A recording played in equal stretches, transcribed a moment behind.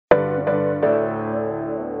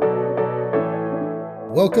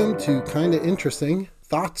Welcome to Kinda Interesting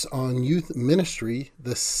Thoughts on Youth Ministry,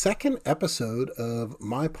 the second episode of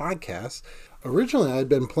my podcast. Originally, I'd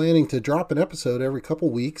been planning to drop an episode every couple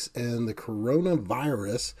weeks, and the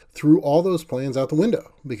coronavirus threw all those plans out the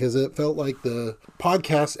window because it felt like the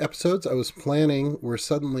podcast episodes I was planning were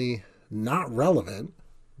suddenly not relevant,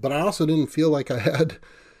 but I also didn't feel like I had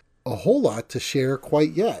a whole lot to share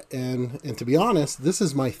quite yet. And to be honest, this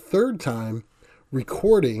is my third time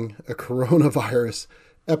recording a coronavirus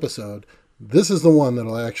episode. This is the one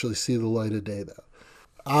that'll actually see the light of day, though.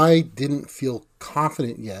 I didn't feel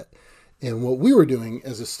confident yet in what we were doing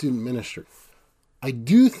as a student ministry. I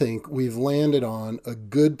do think we've landed on a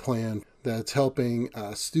good plan that's helping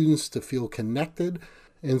students to feel connected.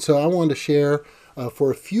 And so I wanted to share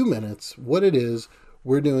for a few minutes what it is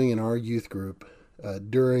we're doing in our youth group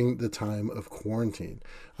during the time of quarantine.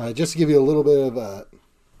 Just to give you a little bit of an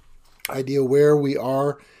idea where we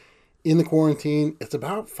are in the quarantine. It's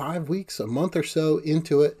about 5 weeks, a month or so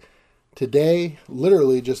into it. Today,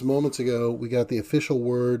 literally just moments ago, we got the official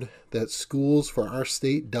word that schools for our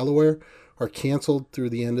state, Delaware, are canceled through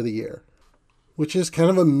the end of the year, which is kind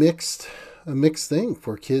of a mixed thing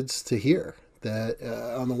for kids to hear. That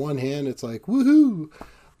on the one hand, it's like, woohoo!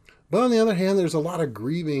 But on the other hand, there's a lot of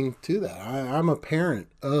grieving to that. I'm a parent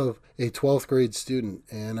of a 12th grade student,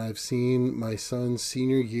 and I've seen my son's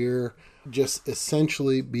senior year just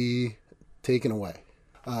essentially be taken away.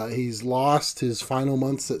 He's lost his final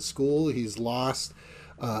months at school. He's lost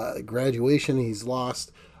graduation. He's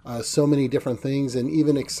lost so many different things, and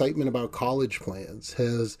even excitement about college plans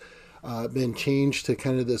has been changed to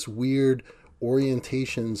kind of this weird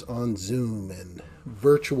orientations on Zoom and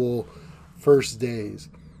virtual first days.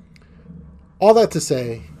 All that to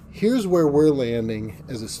say, here's where we're landing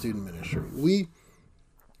as a student ministry. We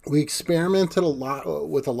experimented a lot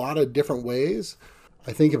with a lot of different ways.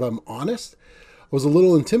 I think if I'm honest, I was a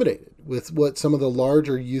little intimidated with what some of the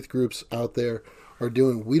larger youth groups out there are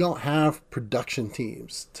doing. We don't have production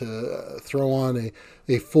teams to throw on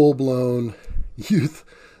a full-blown youth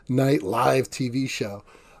night live TV show.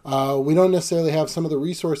 We don't necessarily have some of the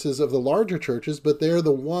resources of the larger churches, but they're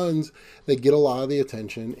the ones that get a lot of the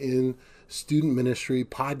attention in student ministry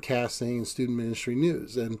podcasting and student ministry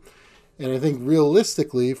news. And I think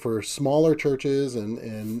realistically for smaller churches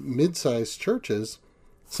and mid-sized churches,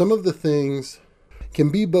 some of the things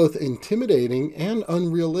can be both intimidating and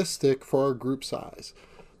unrealistic for our group size.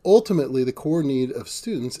 Ultimately, the core need of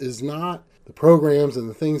students is not the programs and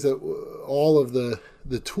the things that all of the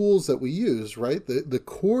tools that we use, right? The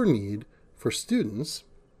core need for students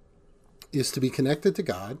is to be connected to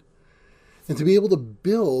God and to be able to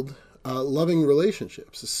build loving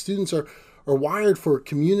relationships. The students are wired for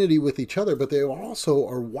community with each other, but they also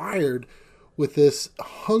are wired with this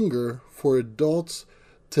hunger for adults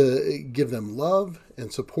to give them love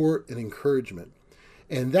and support and encouragement.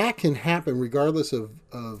 And that can happen regardless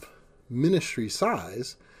of ministry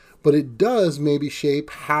size, but it does maybe shape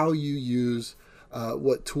how you use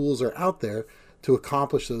what tools are out there to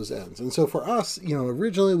accomplish those ends. And so for us,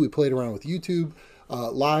 originally we played around with YouTube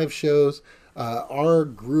live shows. Our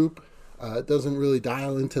group doesn't really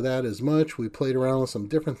dial into that as much. We played around with some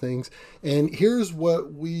different things. And here's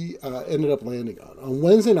what we ended up landing on. On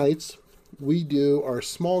Wednesday nights, we do our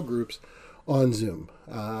small groups on Zoom.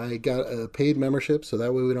 I got a paid membership, so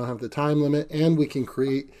that way we don't have the time limit, and we can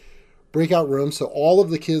create breakout rooms. So all of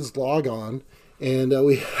the kids log on, and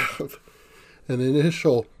we have an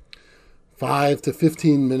initial 5 to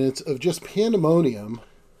 15 minutes of just pandemonium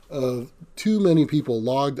of too many people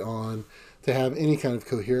logged on to have any kind of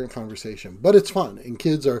coherent conversation. But it's fun, and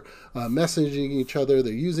kids are messaging each other,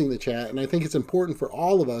 they're using the chat, and I think it's important for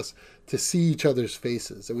all of us to see each other's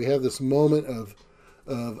faces. And we have this moment of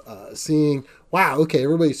seeing, wow, okay,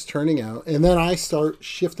 everybody's turning out, and then I start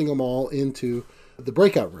shifting them all into the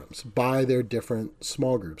breakout rooms by their different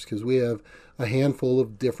small groups, because we have a handful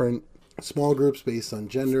of different small groups based on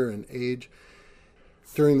gender and age.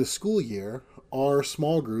 During the school year, our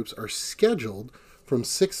small groups are scheduled from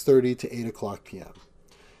 6:30 to 8 o'clock p.m.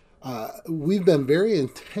 We've been very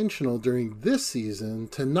intentional during this season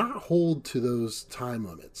to not hold to those time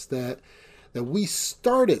limits, that we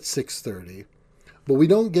start at 6:30, but we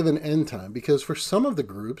don't give an end time, because for some of the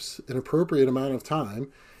groups, an appropriate amount of time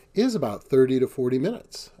is about 30 to 40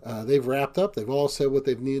 minutes. They've wrapped up. They've all said what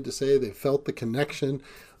they've needed to say. They've felt the connection.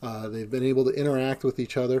 They've been able to interact with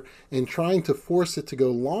each other, and trying to force it to go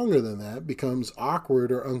longer than that becomes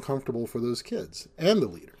awkward or uncomfortable for those kids and the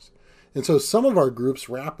leaders. And so some of our groups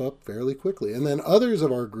wrap up fairly quickly, and then others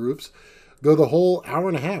of our groups go the whole hour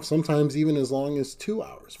and a half, sometimes even as long as 2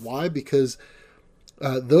 hours. Why? Because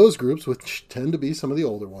those groups, which tend to be some of the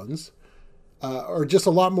older ones, are just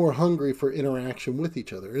a lot more hungry for interaction with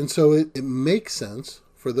each other. And so it makes sense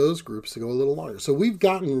for those groups to go a little longer. So we've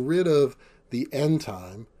gotten rid of the end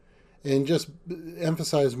time and just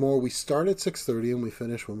emphasize more. We start at 6:30 and we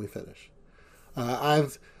finish when we finish.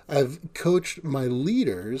 I've coached my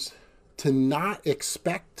leaders to not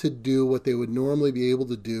expect to do what they would normally be able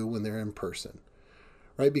to do when they're in person,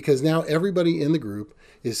 right? Because now everybody in the group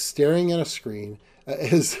is staring at a screen,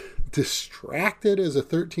 as distracted as a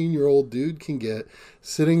 13-year-old dude can get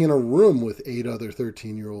sitting in a room with 8 other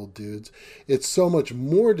 13-year-old dudes. It's so much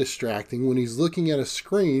more distracting when he's looking at a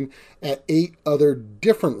screen at 8 other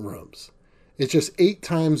different rooms. It's just 8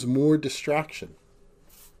 times more distraction.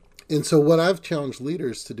 And so what I've challenged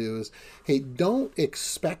leaders to do is, hey, don't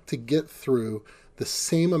expect to get through the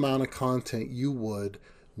same amount of content you would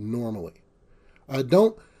normally.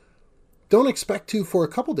 Don't expect to, for a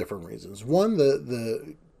couple different reasons. One,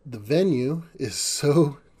 the venue is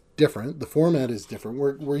so different. The format is different.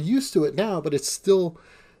 We're used to it now, but it's still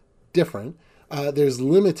different. There's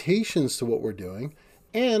limitations to what we're doing.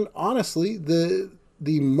 And honestly, the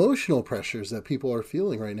emotional pressures that people are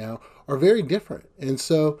feeling right now are very different. And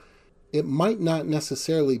so it might not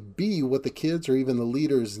necessarily be what the kids or even the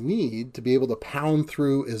leaders need to be able to pound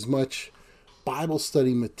through as much Bible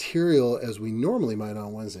study material as we normally might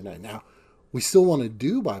on Wednesday night. Now, we still want to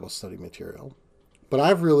do Bible study material, but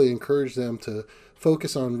I've really encouraged them to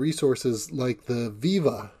focus on resources like the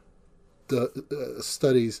Viva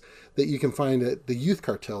studies that you can find at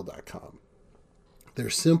theyouthcartel.com. They're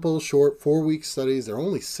simple, short, 4-week studies. They're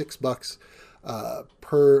only $6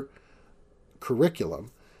 per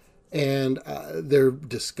curriculum. And they're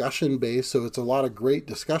discussion based, so it's a lot of great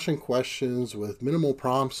discussion questions with minimal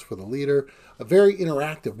prompts for the leader, very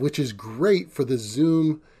interactive, which is great for the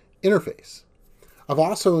Zoom interface. I've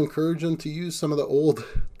also encouraged them to use some of the old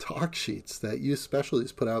talk sheets that youth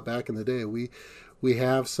specialties put out back in the day. We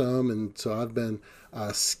have some, and so I've been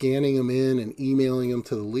scanning them in and emailing them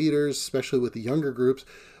to the leaders, especially with the younger groups,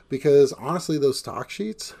 because honestly, those talk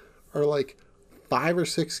sheets are like 5 or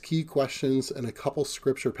 6 key questions and a couple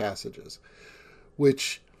scripture passages,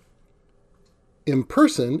 which in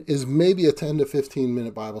person is maybe a 10 to 15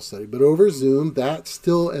 minute Bible study. But over Zoom, that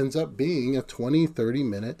still ends up being a 20, 30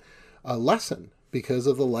 minute lesson because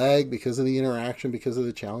of the lag, because of the interaction, because of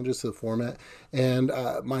the challenges to the format. And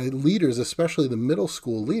my leaders, especially the middle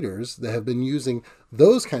school leaders that have been using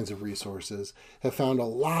those kinds of resources, have found a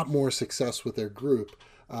lot more success with their group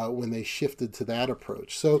when they shifted to that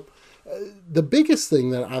approach. So the biggest thing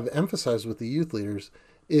that I've emphasized with the youth leaders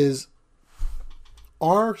is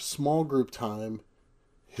our small group time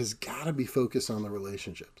has got to be focused on the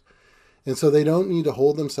relationships. And so they don't need to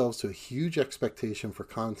hold themselves to a huge expectation for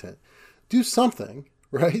content. Do something,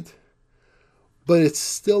 right? But it's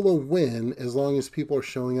still a win as long as people are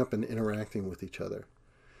showing up and interacting with each other.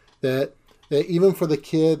 That even for the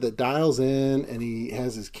kid that dials in and he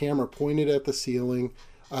has his camera pointed at the ceiling,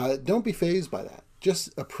 don't be fazed by that.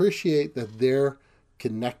 Just appreciate that they're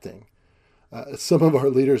connecting. Some of our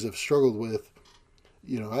leaders have struggled with,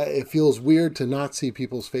 it feels weird to not see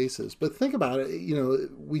people's faces. But think about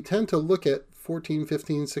it. We tend to look at 14,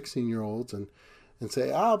 15, 16-year-olds and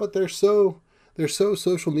say, but they're so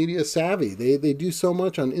social media savvy. They do so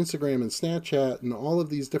much on Instagram and Snapchat and all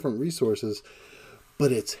of these different resources,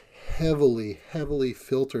 but it's heavily, heavily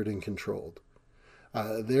filtered and controlled.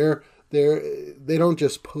 They don't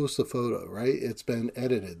just post a photo, right? It's been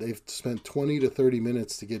edited. They've spent 20 to 30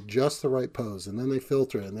 minutes to get just the right pose, and then they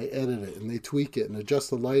filter it and they edit it and they tweak it and adjust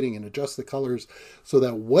the lighting and adjust the colors so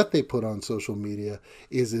that what they put on social media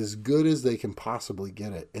is as good as they can possibly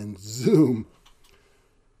get it. And Zoom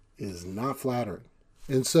is not flattering.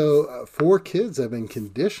 And so for kids that have been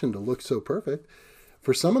conditioned to look so perfect,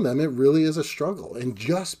 for some of them, it really is a struggle. And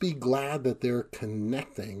just be glad that they're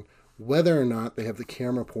connecting whether or not they have the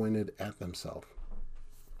camera pointed at themselves.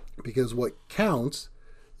 Because what counts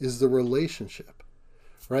is the relationship,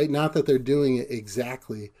 right? Not that they're doing it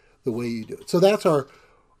exactly the way you do it. So that's our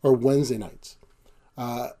Wednesday nights.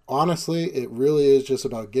 Honestly, it really is just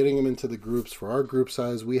about getting them into the groups. For our group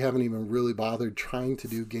size, we haven't even really bothered trying to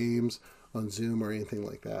do games on Zoom or anything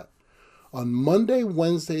like that. On Monday,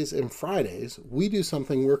 Wednesdays, and Fridays, we do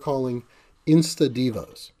something we're calling Insta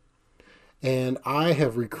Devos. And I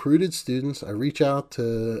have recruited students. I reach out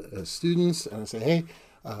to students and I say, hey,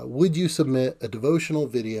 would you submit a devotional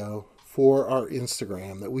video for our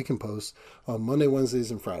Instagram that we can post on Monday, Wednesdays,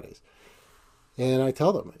 and Fridays? And I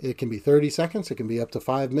tell them it can be 30 seconds. It can be up to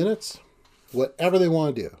 5 minutes, whatever they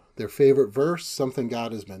want to do. their favorite verse, something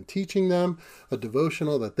God has been teaching them, a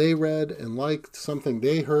devotional that they read and liked, something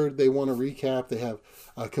they heard they want to recap. They have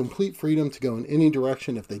complete freedom to go in any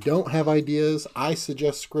direction. If they don't have ideas, I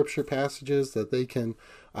suggest scripture passages that they can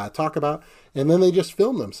talk about, and then they just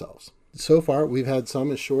film themselves. So far, we've had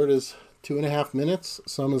some as short as 2.5 minutes,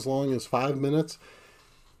 some as long as 5 minutes.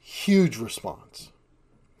 Huge response.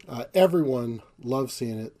 Everyone loves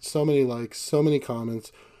seeing it. So many likes, so many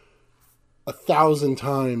comments, 1,000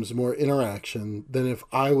 times more interaction than if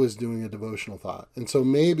I was doing a devotional thought. And so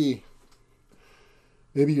maybe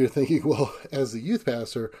you're thinking, well, as the youth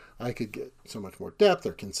pastor, I could get so much more depth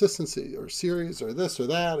or consistency or series or this or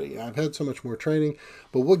that. I've had so much more training.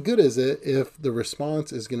 But what good is it if the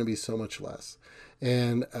response is going to be so much less?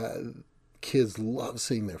 And kids love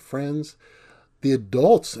seeing their friends. The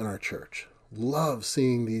adults in our church love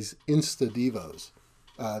seeing these Insta Devos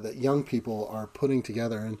that young people are putting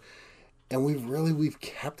together. And we've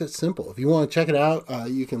kept it simple. If you want to check it out,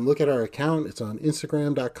 you can look at our account. It's on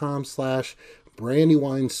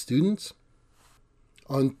Instagram.com/BrandyWineStudents.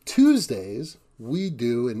 On Tuesdays, we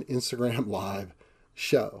do an Instagram Live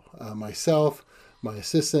show. Myself, my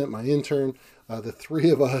assistant, my intern, the three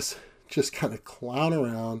of us just kind of clown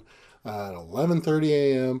around at 11:30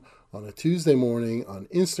 a.m. on a Tuesday morning on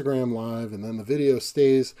Instagram Live, and then the video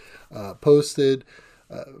stays posted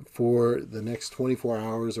for the next 24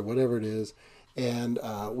 hours or whatever it is. And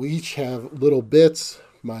we each have little bits.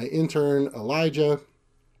 My intern, Elijah,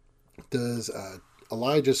 does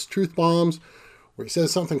Elijah's Truth Bombs, where he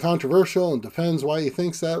says something controversial and defends why he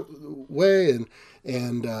thinks that way.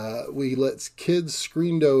 And we let kids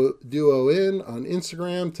screen duo in on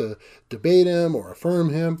Instagram to debate him or affirm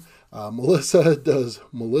him. Melissa does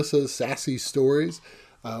Melissa's Sassy Stories,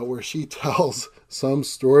 where she tells some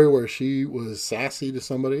story where she was sassy to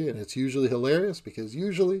somebody, and it's usually hilarious because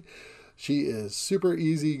usually she is super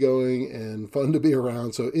easygoing and fun to be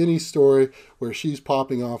around. So any story where she's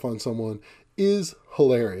popping off on someone is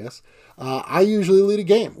hilarious. I usually lead a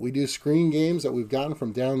game. We do screen games that we've gotten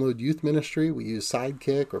from Download Youth Ministry. We use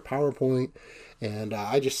Sidekick or PowerPoint. And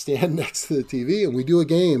I just stand next to the TV and we do a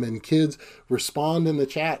game, and kids respond in the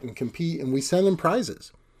chat and compete, and we send them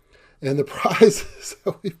prizes. And the prizes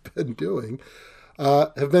that we've been doing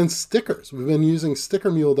have been stickers. We've been using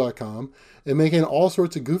stickermule.com and making all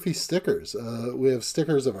sorts of goofy stickers. We have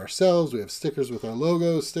stickers of ourselves. We have stickers with our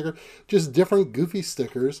logos, just different goofy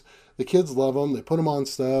stickers. The kids love them. They put them on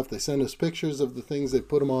stuff. They send us pictures of the things they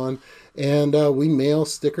put them on. And we mail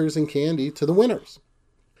stickers and candy to the winners.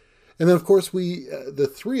 And then, of course,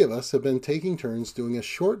 the three of us have been taking turns doing a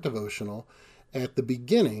short devotional at the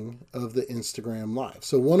beginning of the Instagram Live.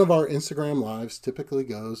 So one of our Instagram Lives typically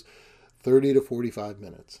goes 30 to 45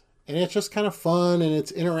 minutes. And it's just kind of fun, and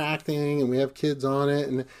it's interacting, and we have kids on it.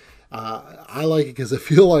 And I like it because I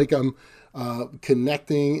feel like I'm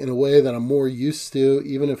connecting in a way that I'm more used to,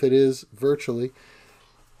 even if it is virtually.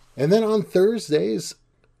 And then on Thursdays,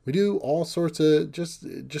 we do all sorts of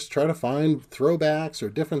just try to find throwbacks or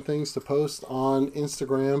different things to post on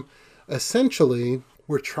Instagram. Essentially,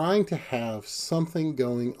 we're trying to have something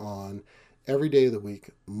going on every day of the week,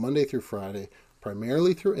 Monday through Friday,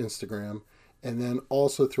 primarily through Instagram, and then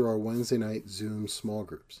also through our Wednesday night Zoom small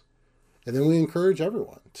groups. And then we encourage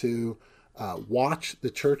everyone to watch the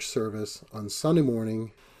church service on Sunday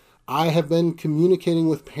morning. I have been communicating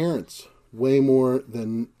with parents way more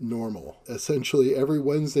than normal. Essentially, every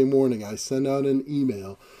Wednesday morning, I send out an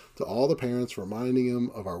email to all the parents reminding them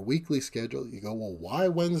of our weekly schedule. You go, well, why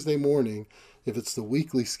Wednesday morning if it's the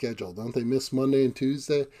weekly schedule? Don't they miss Monday and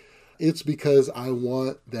Tuesday? It's because I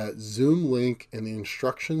want that Zoom link and the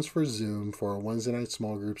instructions for Zoom for our Wednesday night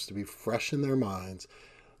small groups to be fresh in their minds.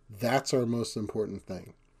 That's our most important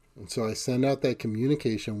thing. And so I send out that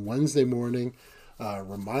communication Wednesday morning,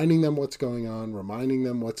 reminding them what's going on, reminding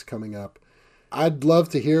them what's coming up. I'd love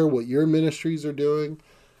to hear what your ministries are doing.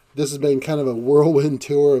 This has been kind of a whirlwind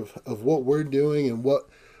tour of what we're doing and what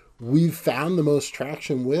we've found the most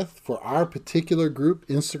traction with. For our particular group,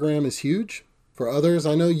 Instagram is huge. For others,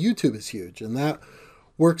 I know YouTube is huge, and that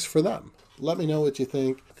works for them. Let me know what you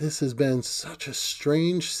think. This has been such a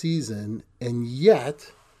strange season, and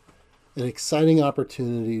yet an exciting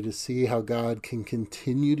opportunity to see how God can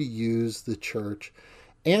continue to use the church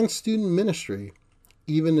and student ministry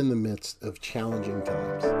even in the midst of challenging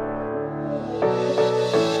times.